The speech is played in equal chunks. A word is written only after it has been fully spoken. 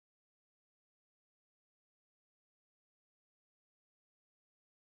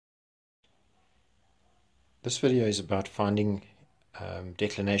This video is about finding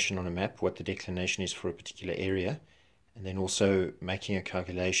declination on a map, what the declination is for a particular area, and then also making a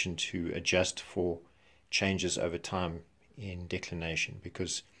calculation to adjust for changes over time in declination,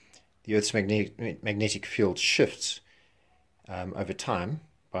 because the Earth's magnetic field shifts over time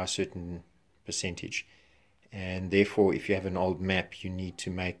by a certain percentage, and therefore if you have an old map you need to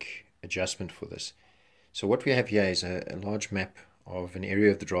make adjustment for this. So what we have here is a large map of an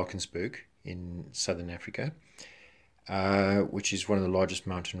area of the Drakensberg in southern Africa, which is one of the largest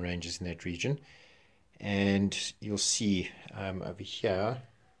mountain ranges in that region. And you'll see over here,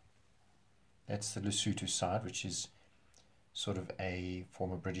 that's the Lesotho side, which is sort of a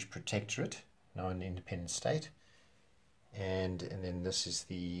former British protectorate, now an independent state. And then this is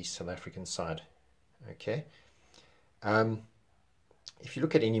the South African side. Okay. If you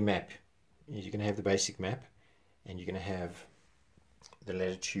look at any map, you're going to have the basic map, and you're going to have the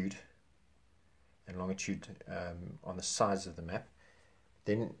latitude and longitude on the sides of the map.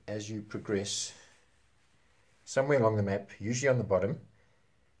 Then as you progress somewhere along the map, usually on the bottom,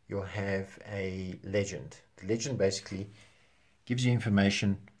 you'll have a legend. The legend basically gives you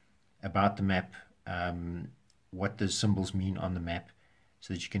information about the map, what the symbols mean on the map,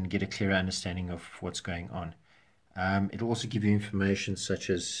 so that you can get a clearer understanding of what's going on. It'll also give you information such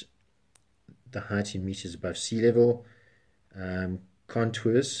as the height in meters above sea level,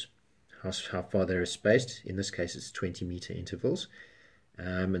 contours, how far they're spaced. In this case it's 20-meter intervals,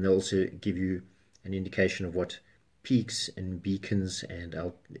 and they'll also give you an indication of what peaks and beacons and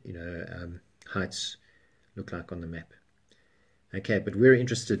heights look like on the map. Okay, but we're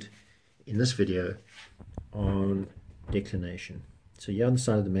interested in this video on declination. So here on the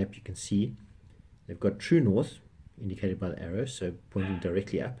side of the map you can see they've got true north indicated by the arrow, so pointing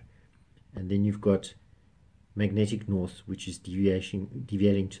directly up, and then you've got magnetic north, which is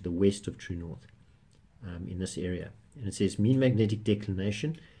deviating to the west of true north in this area. And it says mean magnetic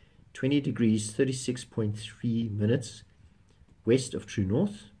declination 20 degrees 36.3 minutes west of true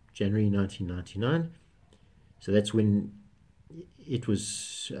north, January 1999. So that's when it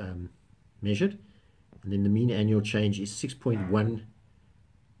was measured. And then the mean annual change is 6.1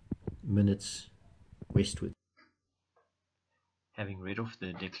 minutes westward. Having read off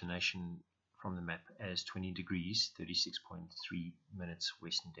the declination from the map as 20 degrees 36.3 minutes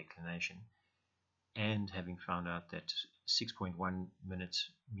western declination, and having found out that 6.1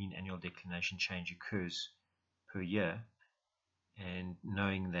 minutes mean annual declination change occurs per year, and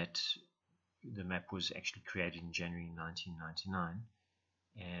knowing that the map was actually created in January 1999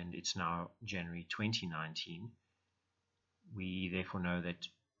 and it's now January 2019, we therefore know that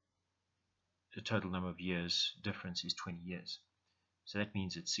the total number of years difference is 20 years. So that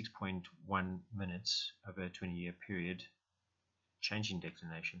means that 6.1 minutes over a 20-year period, change in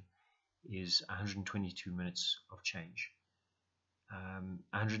declination, is 122 minutes of change.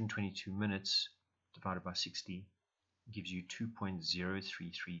 122 minutes divided by 60 gives you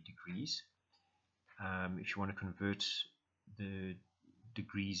 2.033 degrees. If you want to convert the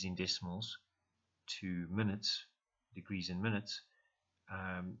degrees in decimals to minutes, degrees in minutes,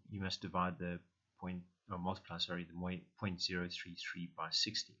 you must divide the multiply the 0.033 by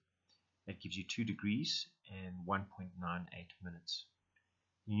 60. That gives you 2 degrees and 1.98 minutes.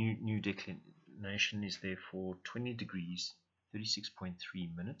 New declination is therefore 20 degrees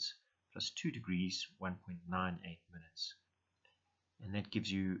 36.3 minutes plus 2 degrees 1.98 minutes, and that gives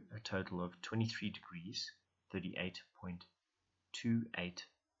you a total of 23 degrees 38.28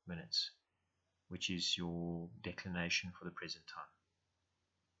 minutes, which is your declination for the present time.